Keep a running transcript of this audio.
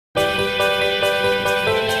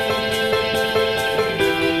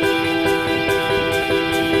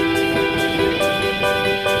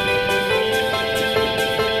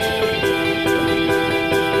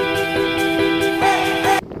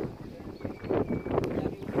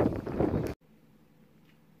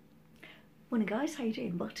guys, how you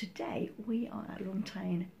doing? Well, today we are at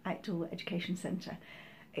Longtown Outdoor Education Centre.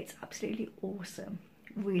 It's absolutely awesome,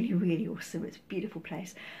 really awesome. It's a beautiful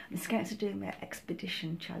place. The Scouts are doing their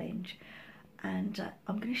expedition challenge, and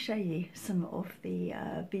I'm going to show you some of the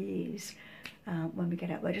views when we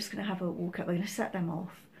get up. We're just going to have a walk up. We're going to set them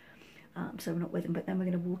off, so we're not with them, but then we're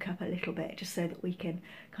going to walk up a little bit just so that we can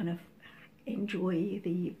kind of enjoy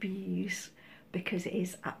the views, because it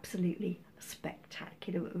is absolutely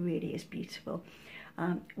spectacular. It really is beautiful.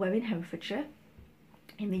 We're in Herefordshire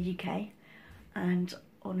in the UK, and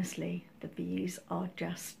honestly the views are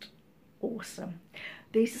just awesome.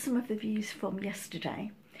 These are some of the views from yesterday,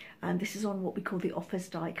 and this is on what we call the Offas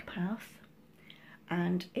Dyke path,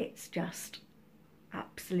 and it's just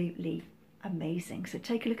absolutely amazing. So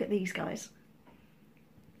take a look at these, guys.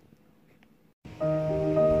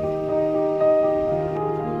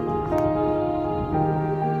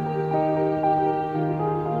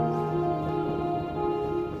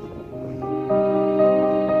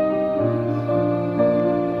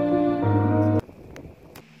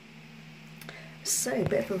 So a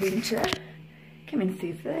bit of a winter coming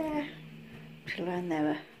through there. Around there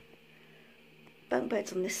are bunk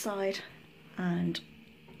beds on this side and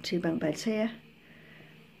 2 bunk beds here.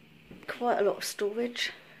 Quite a lot of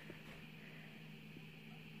storage,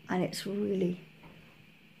 and it's really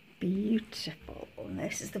beautiful. And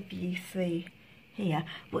this is the view through here.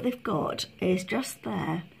 What they've got is just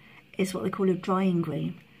there is what they call a drying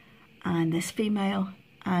room, and there's female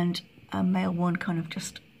and a male one kind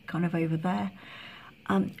of over there.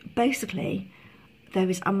 Basically there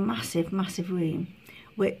is a massive room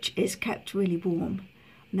which is kept really warm.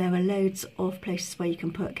 There are loads of places where you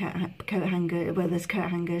can put coat hanger, where there's coat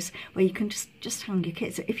hangers, where you can just hang your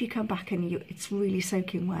kits. So if you come back and it's really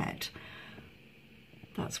soaking wet,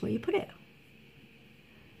 that's where you put it.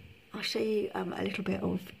 I'll show you a little bit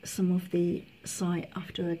of some of the site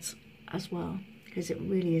afterwards as well, because it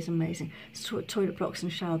really is amazing. It's toilet blocks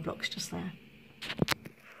and shower blocks just there.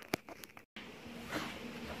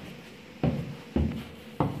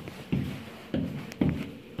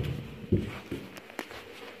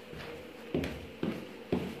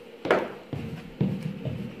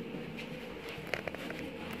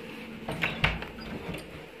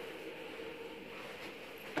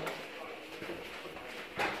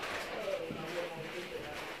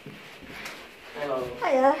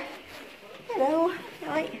 Hiya. Hello.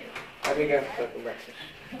 Right. How do we go for breakfast?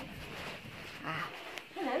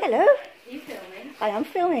 Hello. Are you filming? I am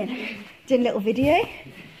filming. Doing a little video.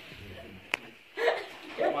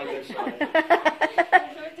 Get my good side.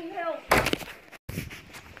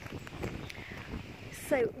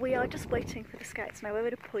 So we are just waiting for the Scouts now. We're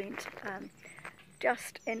at a point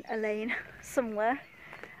just in a lane somewhere,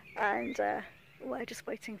 and we're just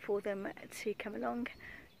waiting for them to come along.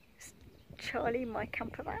 Charlie, my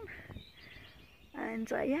camper van, and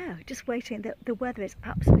yeah, just waiting. The weather is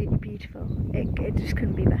absolutely beautiful. It just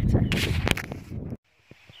couldn't be better.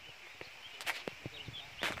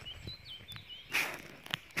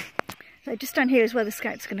 So just down here is where the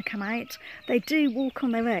Scouts are going to come out. They do walk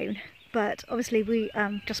on their own, but obviously we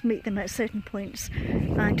just meet them at certain points,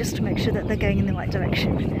 just to make sure that they're going in the right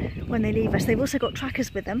direction when they leave us. They've also got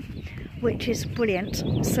trackers with them, which is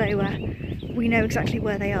brilliant, so we know exactly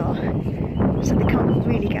where they are, so they can't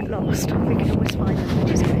really get lost. We can always find them,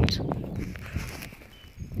 which is great.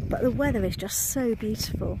 But the weather is just so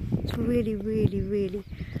beautiful. It's really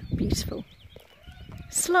beautiful.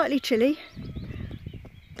 Slightly chilly,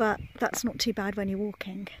 but that's not too bad when you're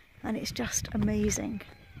walking, and it's just amazing.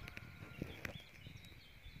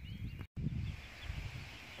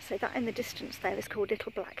 So that in the distance there is called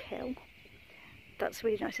Little Black Hill. That's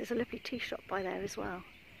really nice. There's a lovely tea shop by there as well,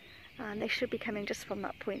 and they should be coming just from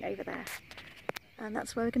that point over there, and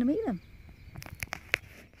that's where we're going to meet them.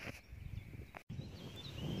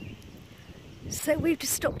 So we've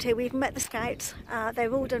just stopped here. We've met the Scouts.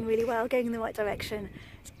 They've all done really well, going in the right direction.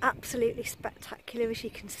 It's absolutely spectacular, as you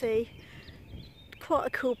can see. Quite a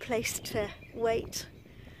cool place to wait.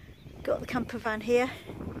 Got the camper van here,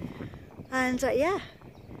 and yeah,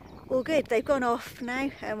 all good. They've gone off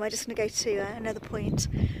now, and we're just going to go to another point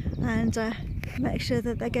and make sure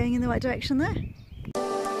that they're going in the right direction there.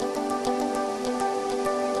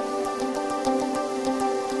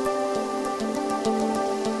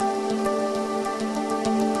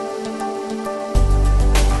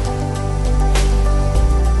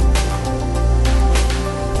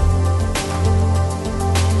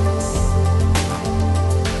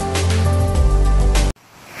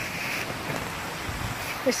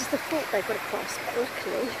 This is the fort they've got to cross, but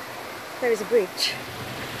luckily there is a bridge,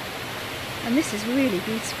 and this is really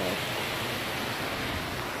beautiful.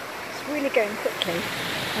 It's really going quickly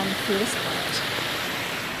through this part.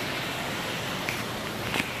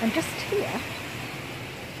 And just here,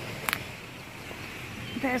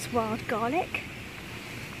 there's wild garlic.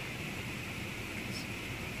 It's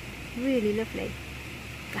really lovely.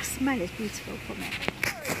 The smell is beautiful from it.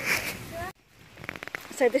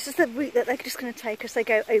 So this is the route that they're just going to take as they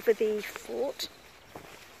go over the ford,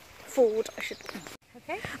 I should.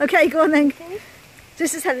 Okay. Okay, go on then. Okay.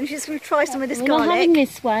 This is Helen. She's going to try some of this I'm garlic. not having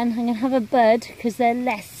this one. I'm going to have a bud because they're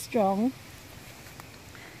less strong.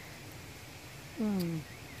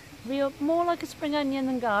 Real, more like a spring onion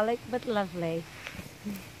than garlic, but lovely.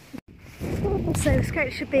 So the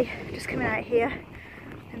scrape should be just coming out here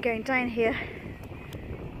and going down here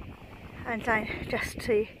and down just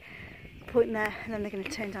to a point there, and then they're going to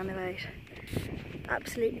turn down the road.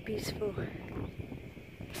 Absolutely beautiful.